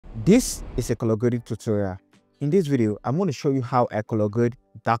This is a color grading tutorial. In this video, I'm going to show you how I color grade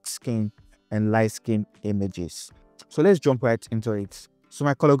dark skin and light skin images. So let's jump right into it. So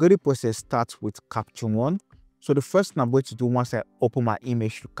my color grading process starts with Capture One. So the first thing I'm going to do once I open my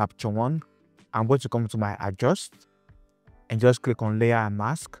image to Capture One, I'm going to come to my Adjust and just click on Layer and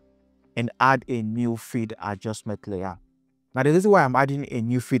Mask and add a new feed adjustment layer. Now the reason why I'm adding a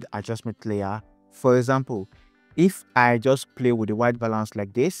new feed adjustment layer, for example, if I just play with the white balance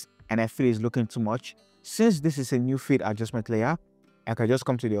like this and I feel it's looking too much, since this is a new feed adjustment layer, I can just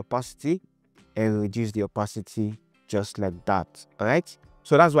come to the opacity and reduce the opacity just like that. All right,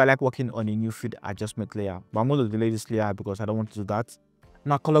 so that's why I like working on a new feed adjustment layer, but I'm going to delete this layer because I don't want to do that.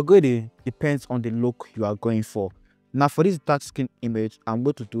 Now color grading depends on the look you are going for. Now for this dark skin image, I'm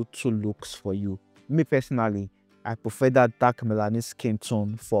going to do two looks for you. Me personally, I prefer that dark melanin skin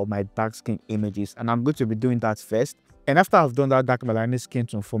tone for my dark skin images, and I'm going to be doing that first. And after I've done that dark melanin skin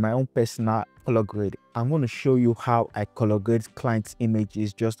tone for my own personal color grade, I'm going to show you how I color grade clients'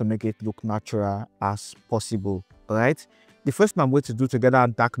 images just to make it look natural as possible. All right. The first thing I'm going to do to get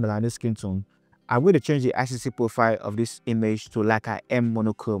that dark melanin skin tone, I'm going to change the ICC profile of this image to like an M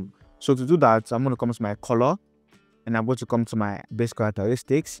monochrome. So to do that, I'm going to come to my color, and I'm going to come to my base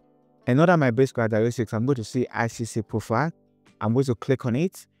characteristics. And under my base characteristics, I'm going to see ICC profile. I'm going to click on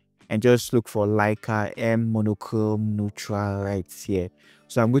it and just look for Leica M monochrome neutral right here.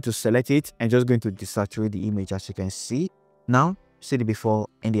 So I'm going to select it and just going to desaturate the image, as you can see. Now, see the before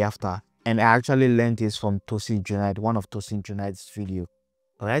and the after. And I actually learned this from Tosin Junaid, one of Tosin Junaid's video.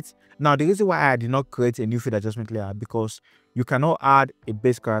 Alright. Now the reason why I did not create a new feed adjustment layer, because you cannot add a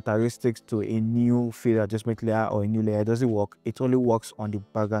base characteristics to a new feed adjustment layer or a new layer. It doesn't work. It only works on the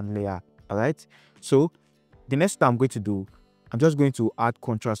background layer. Alright. So the next thing I'm going to do, I'm just going to add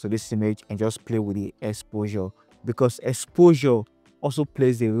contrast to this image and just play with the exposure, because exposure also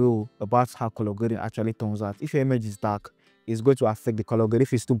plays a role about how color grading actually turns out. If your image is dark, it's going to affect the color grade.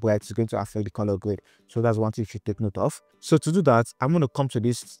 If it's too bright, it's going to affect the color grade. So that's one thing you should take note of. So to do that, I'm going to come to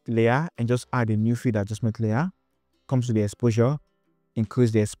this layer and just add a new feed adjustment layer. Come to the exposure,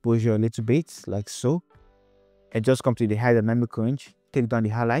 increase the exposure a little bit, like so. And just come to the high dynamic range, take down the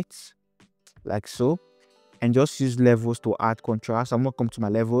highlights, like so. And just use levels to add contrast. I'm going to come to my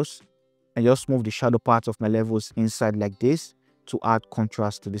levels and just move the shadow part of my levels inside like this to add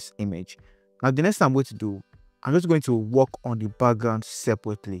contrast to this image. Now the next thing I'm going to do, I'm just going to work on the background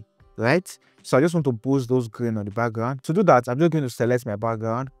separately, right? So I just want to boost those green on the background. To do that, I'm just going to select my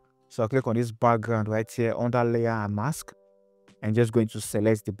background. So I'll click on this background right here under layer and mask, and just going to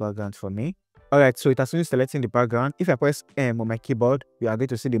select the background for me. All right, so it has finished selecting the background. If I press M on my keyboard, you are going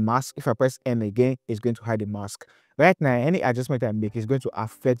to see the mask. If I press M again, it's going to hide the mask. Right now, any adjustment I make is going to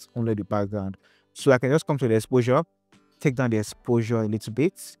affect only the background. So I can just come to the exposure, take down the exposure a little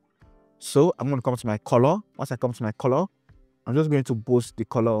bit. So I'm going to come to my color. Once I come to my color, I'm just going to boost the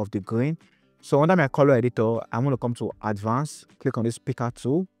color of the green. So under my color editor, I'm going to come to advanced, click on this picker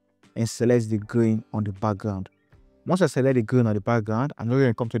tool and select the green on the background. Once I select the green on the background, I'm going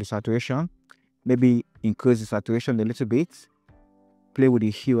to come to the saturation, maybe increase the saturation a little bit, play with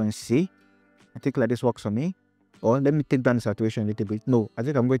the hue and see. I think like this works for me. Or let me take down the saturation a little bit. No, I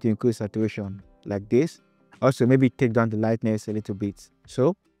think I'm going to increase saturation like this. Also, maybe take down the lightness a little bit.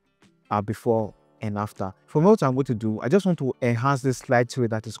 So before and after. For what I'm going to do, I just want to enhance this light ray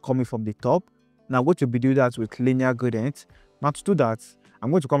that is coming from the top. Now I'm going to be doing that with linear gradient. Now to do that, I'm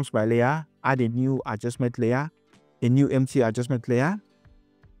going to come to my layer, add a new adjustment layer, a new empty adjustment layer.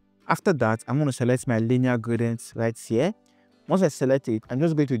 After that, I'm going to select my linear gradient right here. Once I select it, I'm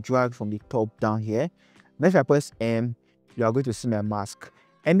just going to drag from the top down here. Now if I press M, you are going to see my mask.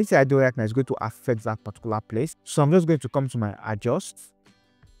 Anything I do right now is going to affect that particular place. So I'm just going to come to my adjust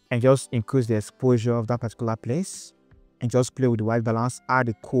and just increase the exposure of that particular place and just play with the white balance, add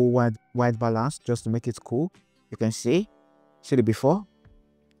a cool white balance just to make it cool. You can see the before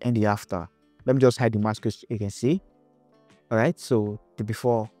and the after. Let me just hide the mask so you can see. All right, so the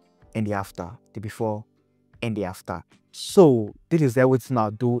before and the after, the before and the after. So this is everything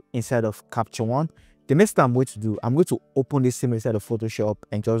I'll do inside of Capture One. The next thing I'm going to do, I'm going to open this image inside of Photoshop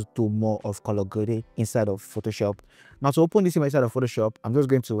and just do more of color grading inside of Photoshop. Now to open this image inside of Photoshop, I'm just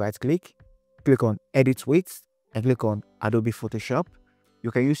going to right click on Edit With, and click on Adobe Photoshop.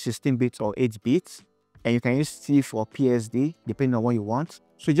 You can use 16 bits or 8 bits, and you can use TIFF or PSD depending on what you want.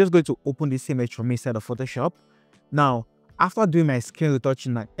 So you're just going to open this image from inside of Photoshop. Now, after doing my scale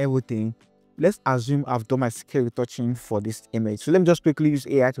retouching and everything, let's assume I've done my scale retouching for this image. So let me just quickly use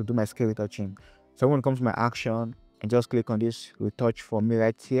AI to do my scale retouching. So I'm going to come to my action and just click on this retouch for me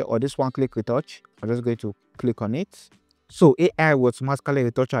right here, or this one click retouch. I'm just going to click on it. So AI will automatically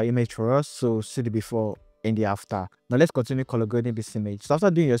retouch our image for us. So see the before and the after. Now let's continue color grading this image. So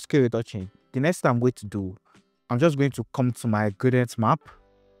after doing your scale retouching, the next thing I'm going to do, I'm just going to come to my gradient map.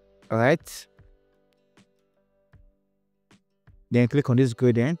 All right. Then click on this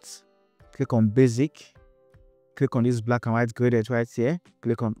gradient, click on basic, click on this black and white gradient right here,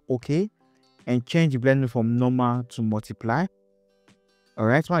 click on OK, and change the blending from normal to multiply. All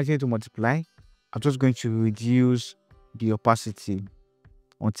right, when I change to multiply, I'm just going to reduce the opacity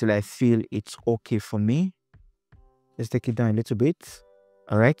until I feel it's okay for me. Let's take it down a little bit.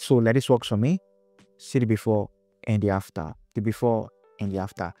 All right, so let this work for me. See the before and the after, the before and the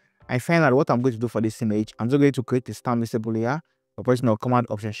after. I find out what I'm going to do for this image. I'm just going to create a stamp visible layer by pressing on Command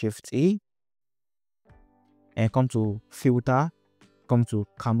Option Shift E, and come to filter, come to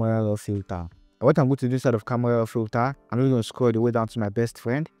camera raw filter. And what I'm going to do instead of camera raw filter, I'm just going to scroll the way down to my best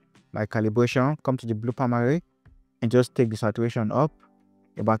friend, my calibration, come to the blue palm array, and just take the saturation up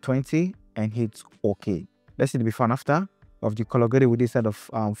about 20 and hit OK. Let's see the before and after of the color grading with this side of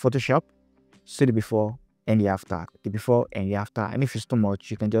Photoshop. See the before and the after, the before and the after. And if it's too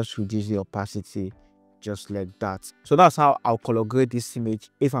much, you can just reduce the opacity just like that. So that's how I'll color grade this image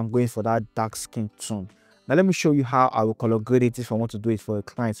if I'm going for that dark skin tone. Now let me show you how I will color grade it if I want to do it for a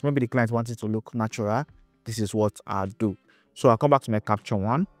client. Maybe the client wants it to look natural. This is what I'll do. So I'll come back to my capture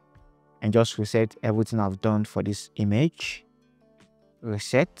one and just reset everything I've done for this image.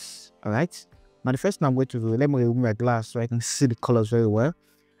 Reset. All right. Now the first thing I'm going to do, let me remove my glass so I can see the colors very well.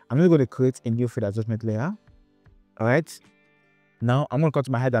 I'm just going to create a new field adjustment layer. All right. Now I'm going to come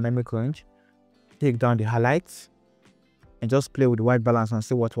to my high dynamic range, take down the highlights, and just play with the white balance and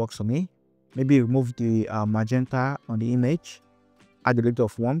see what works for me. Maybe remove the magenta on the image, add a little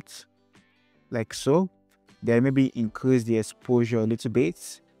of warmth, like so. Then maybe increase the exposure a little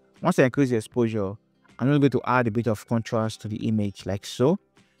bit. Once I increase the exposure, I'm just going to add a bit of contrast to the image, like so.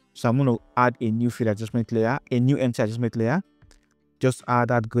 So I'm going to add a new field adjustment layer, a new empty adjustment layer. Just add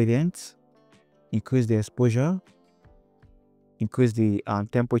that gradient, increase the exposure, increase the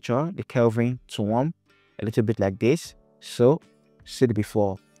temperature, the Kelvin to warm, a little bit like this. So see the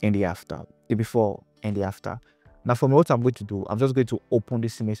before and the after, the before and the after. Now for me, what I'm going to do, I'm just going to open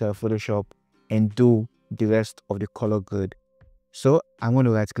this image of Photoshop and do the rest of the color grade. So I'm going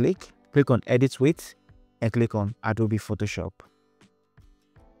to right click on Edit With, and click on Adobe Photoshop,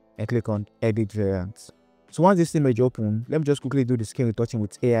 and click on Edit Variants. So once this image open, let me just quickly do the skin retouching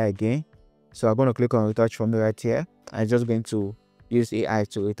with AI again. So I'm going to click on retouch from right here. I'm just going to use AI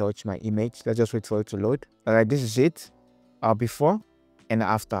to retouch my image. Let's just wait for it to load. All right, this is it. Before and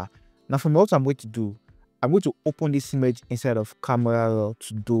after. Now for me, what I'm going to do, I'm going to open this image inside of camera raw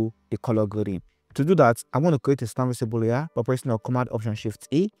to do the color grading. To do that, I'm going to create a stamp visible layer by pressing on Command Option Shift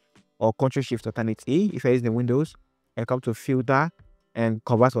E or Ctrl Shift Alternate E if you're using the Windows, and come to filter and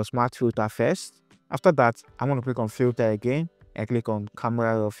convert to smart filter first. After that, I'm going to click on filter again and click on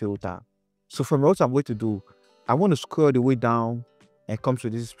camera raw filter. So from what I'm going to do, I want to scroll the way down and come to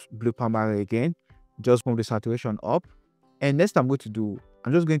this blue palm array again. Just move the saturation up. And next I'm going to do,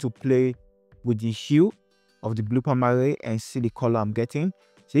 I'm just going to play with the hue of the blue palm array and see the color I'm getting.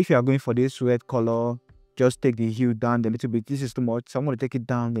 So if you are going for this red color, just take the hue down a little bit. This is too much, so I'm going to take it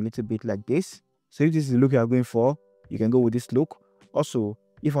down a little bit like this. So if this is the look you are going for, you can go with this look. Also,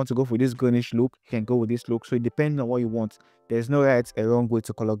 if you want to go for this greenish look, you can go with this look. So it depends on what you want. There's no right or wrong way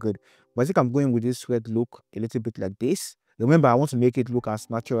to color grade. But I think I'm going with this red look a little bit like this. Remember, I want to make it look as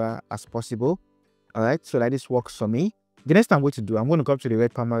natural as possible. All right, so like this works for me. The next thing I'm going to do, I'm going to come to the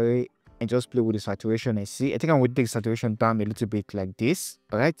red palm array and just play with the saturation and see. I think I'm going to take saturation down a little bit like this.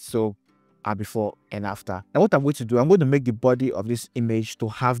 All right, so before and after. Now what I'm going to do, I'm going to make the body of this image to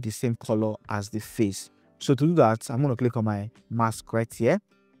have the same color as the face. So to do that, I'm going to click on my mask right here.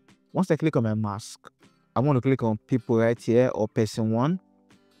 Once I click on my mask, I'm going to click on people right here or person one.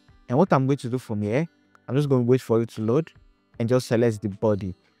 And what I'm going to do from here, I'm just going to wait for it to load and just select the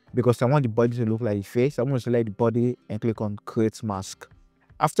body. Because I want the body to look like the face, I'm going to select the body and click on create mask.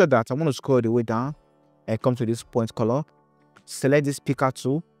 After that, I'm going to scroll the way down and come to this point color. Select this picker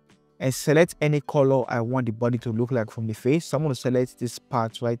tool and select any color I want the body to look like from the face. So I'm going to select this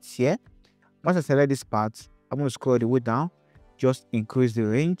part right here. Once I select this part, I'm going to scroll the way down, just increase the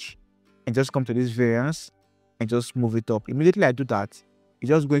range, and just come to this variance and just move it up. Immediately I do that, it's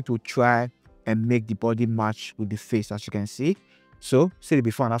just going to try and make the body match with the face, as you can see. So see the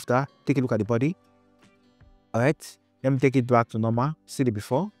before and after. Take a look at the body. All right, let me take it back to normal. See the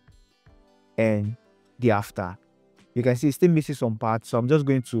before and the after. You can see it's still missing some parts, so I'm just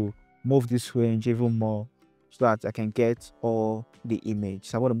going to move this range even more so that I can get all the image.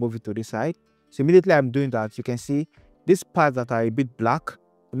 So I want to move it to this side. So immediately I'm doing that, you can see these parts that are a bit black,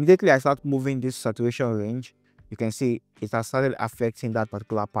 immediately I start moving this saturation range, you can see it has started affecting that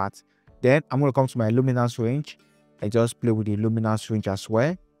particular part. Then I'm going to come to my luminance range and just play with the luminance range as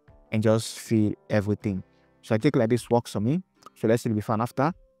well and just feel everything. So I think like this works for me. So let's see the before and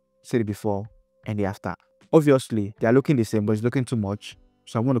after, see the before and the after. Obviously, they are looking the same, but it's looking too much.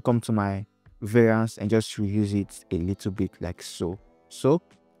 So I'm going to come to my variance and just reuse it a little bit like so. So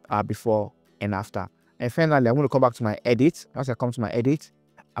before and after. And finally, I'm going to come back to my edit. Once I come to my edit,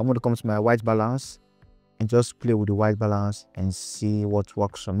 I'm going to come to my white balance and just play with the white balance and see what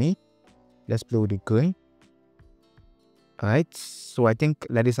works for me. Let's play with the green. All right, so I think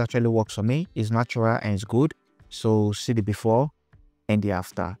that this actually works for me. It's natural and it's good. So see the before and the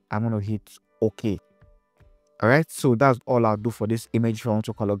after. I'm going to hit OK. All right, so that's all I'll do for this image if I want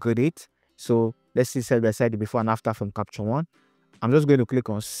to color grade it. So let's see side by side the before and after from Capture One. I'm just going to click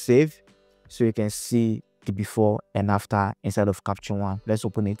on Save so you can see the before and after inside of Capture One. Let's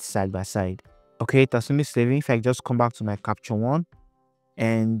open it side by side. Okay, it has finished saving. If I just come back to my Capture One,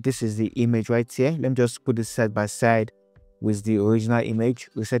 and this is the image right here. Let me just put this side by side with the original image,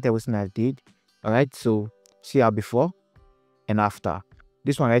 reset everything I did. All right, so see our before and after.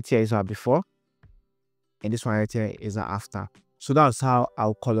 This one right here is our before, and this one right here is our after. So that's how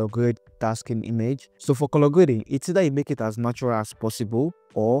I'll color grade dark skin image. So for color grading, it's either you make it as natural as possible,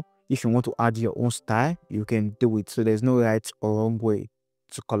 or if you want to add your own style, you can do it. So there's no right or wrong way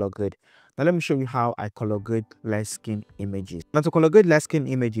to color grade. Now let me show you how I color grade light skin images. Now to color grade light skin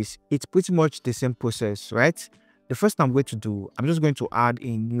images, it's pretty much the same process, right? The first thing I'm going to do, I'm just going to add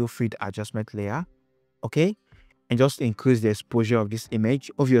a new feed adjustment layer, okay? And just increase the exposure of this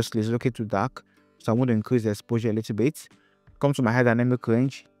image. Obviously, it's looking too dark, so I'm going to increase the exposure a little bit. Come to my high dynamic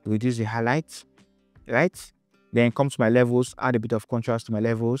range, reduce the highlights, right? Then come to my levels, add a bit of contrast to my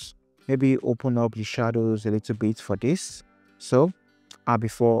levels. Maybe open up the shadows a little bit for this. So,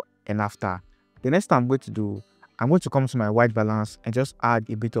 before and after. The next thing I'm going to do, I'm going to come to my white balance and just add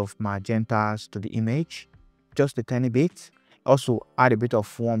a bit of magentas to the image, just a tiny bit. Also add a bit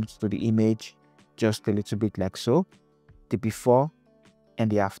of warmth to the image, just a little bit like so. The before and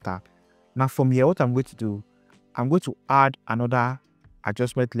the after. Now from here, what I'm going to do, I'm going to add another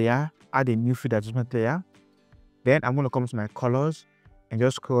adjustment layer, add a new feed adjustment layer. Then I'm going to come to my colors and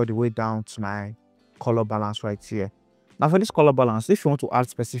just scroll the way down to my color balance right here. Now for this color balance, if you want to add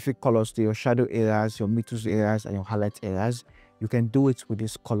specific colors to your shadow areas, your midtones areas, and your highlight areas, you can do it with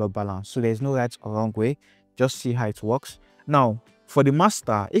this color balance. So there's no right or wrong way. Just see how it works. Now for the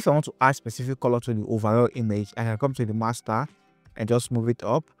master, if I want to add specific color to the overall image, I can come to the master and just move it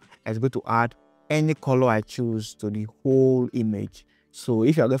up. It's going to add any color I choose to the whole image. So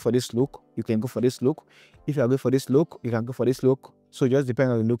if you are going for this look, you can go for this look. If you are going for this look, you can go for this look. So just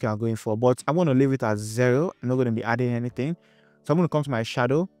depends on the look you are going for. But I'm going to leave it at 0. I'm not going to be adding anything. So I'm going to come to my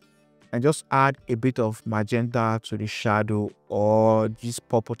shadow and just add a bit of magenta to the shadow, or this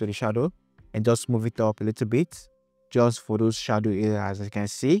purple to the shadow, and just move it up a little bit just for those shadow areas, as you can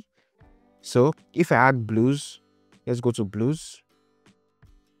see. So if I add blues, let's go to blues.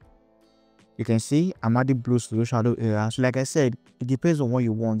 You can see I'm adding blues to the shadow areas. So like I said, it depends on what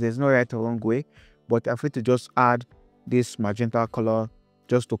you want. There's no right or wrong way, but I feel to just add this magenta color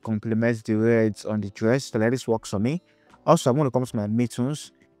just to complement the reds on the dress. So like this works for me. Also, I'm going to come to my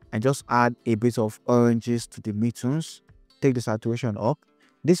midtones and just add a bit of oranges to the midtones. Take the saturation up.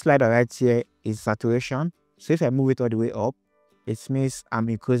 This slider right here is saturation. So if I move it all the way up, it means I'm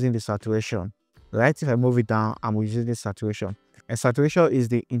increasing the saturation. Right? If I move it down, I'm reducing the saturation. And saturation is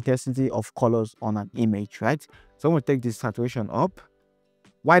the intensity of colors on an image, right? So I'm going to take this saturation up.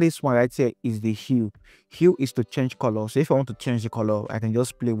 Why this one right here is the hue. Hue is to change color. So if I want to change the color, I can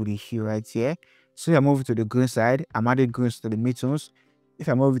just play with the hue right here. So if I move it to the green side, I'm adding greens to the midtones. If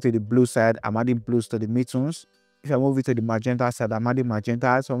I move it to the blue side, I'm adding blues to the midtones. If I move it to the magenta side, I'm adding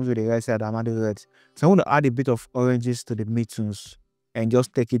magenta. So I move to the red side, I'm adding red. So I'm going to add a bit of oranges to the midtones and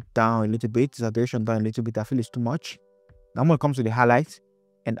just take it down a little bit, saturation down a little bit. I feel it's too much. Now I'm going to come to the highlight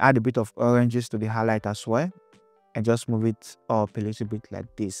and add a bit of oranges to the highlight as well, and just move it up a little bit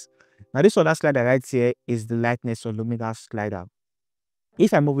like this. Now this other slider right here is the lightness or luminance slider.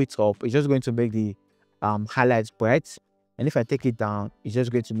 If I move it up, it's just going to make the highlights bright, and if I take it down, it's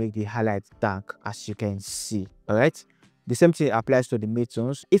just going to make the highlights dark, as you can see. All right, the same thing applies to the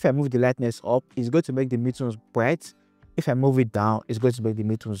midtones. If I move the lightness up, it's going to make the midtones bright. If I move it down, it's going to make the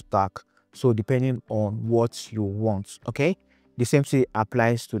midtones dark. So depending on what you want, okay? The same thing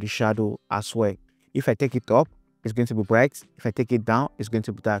applies to the shadow as well. If I take it up, it's going to be bright. If I take it down, it's going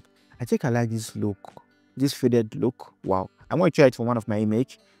to be dark. I think I like this look, this faded look. Wow. I'm going to try it for one of my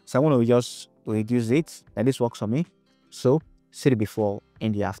image. So I want to just reduce it, and this works for me. So see the before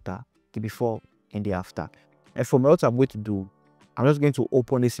and the after, the before and the after. And for me, what I'm going to do, I'm just going to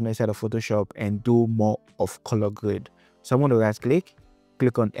open this image side of Photoshop and do more of color grade. So I'm going to right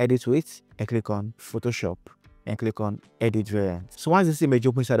click on edit with, and click on Photoshop, and click on edit variant. So once this image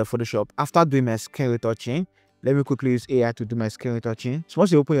opens inside of Photoshop, after doing my screen retouching, let me quickly use AI to do my screen retouching. So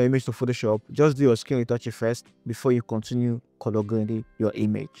once you open your image to Photoshop, just do your screen retouching first before you continue color grading your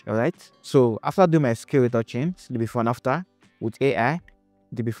image. All right. So after doing my screen retouching, the before and after with AI,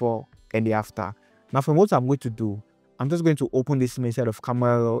 the before and the after. Now from what I'm going to do, I'm just going to open this image side of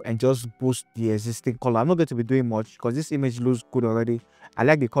camera raw and just boost the existing color. I'm not going to be doing much because this image looks good already. I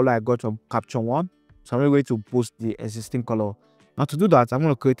like the color I got from Capture One, so I'm going to boost the existing color. Now to do that, I'm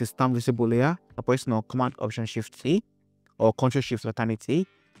going to create a stamp visible layer. I'm pressing on Command Option Shift C or Ctrl Shift Alternate.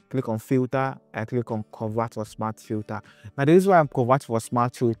 Click on Filter and click on Convert for Smart Filter. Now the reason why I'm convert for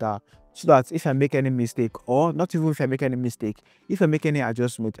Smart Filter, so that if I make any mistake, or not even if I make any mistake, if I make any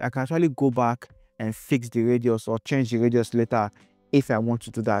adjustment, I can actually go back and fix the radius or change the radius later if I want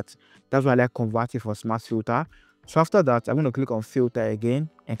to do that. That's why I like converting for Smart Filter. So after that, I'm going to click on Filter again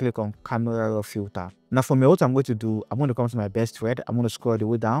and click on Camera Raw Filter. Now for me, what I'm going to do, I'm going to come to my best thread. I'm going to scroll the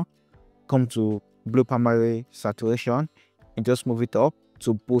way down, come to Blue Primary Saturation, and just move it up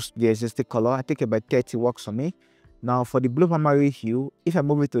to boost the existing color. I think about 30 works for me. Now for the blue primary hue, if I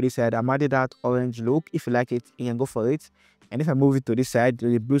move it to this side, I'm adding that orange look. If you like it, you can go for it. And if I move it to this side, to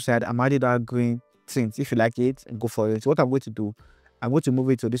the blue side, I'm adding that green tint. If you like it, go for it. So what I'm going to do, I'm going to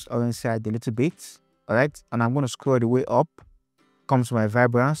move it to this orange side a little bit. All right. And I'm going to scroll the way up, come to my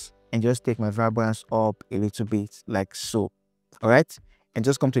vibrance, and just take my vibrance up a little bit, like so. All right. And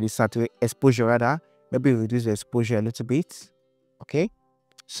just come to the saturate exposure rather. Maybe reduce the exposure a little bit. Okay.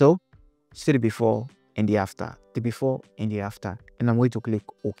 So see the before and the after, the before and the after, and I'm going to click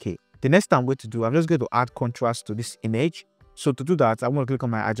OK. The next thing I'm going to do, I'm just going to add contrast to this image. So to do that, I'm going to click on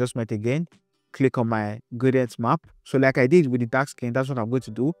my adjustment again, click on my gradient map. So like I did with the dark skin, that's what I'm going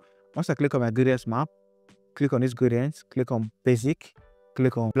to do. Once I click on my gradient map, click on this gradient, click on basic,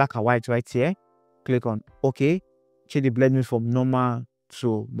 click on black and white right here, click on OK, change the blending from normal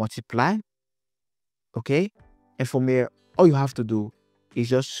to multiply. Okay, and from here, all you have to do is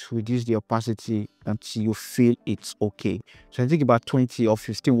just reduce the opacity until you feel it's okay. So I think about 20 or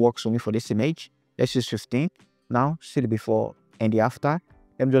 15 works for me for this image. Let's use 15. Now see the before and the after.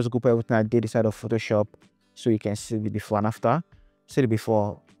 Let me just group everything I did inside of Photoshop so you can see the before and after. See the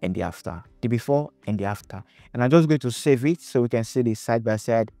before and the after, the before and the after. And I'm just going to save it so we can see the side by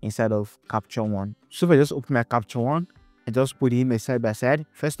side inside of Capture One. So if I just open my Capture One and just put the image side by side,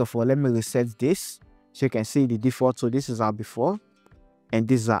 first of all, let me reset this so you can see the default. So this is our before and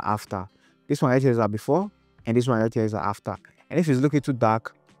this is our after. This one right here is our before and this one right here is our after. And if it's looking too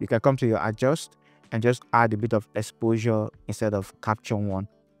dark, you can come to your adjust and just add a bit of exposure instead of Capture One.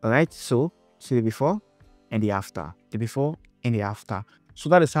 All right, so see the before and the after, the before and the after. So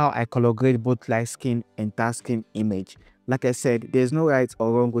that is how I color grade both light skin and dark skin image. Like I said, there's no right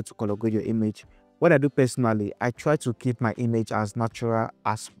or wrong way to color grade your image. What I do personally, I try to keep my image as natural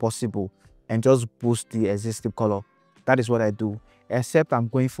as possible and just boost the existing color. That is what I do, except I'm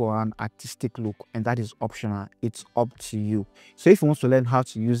going for an artistic look, and that is optional. It's up to you. So if you want to learn how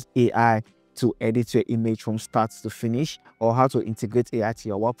to use AI to edit your image from start to finish, or how to integrate AI to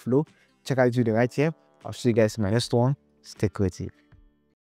your workflow, check out the video right here. I'll see you guys in my next one. Stay creative.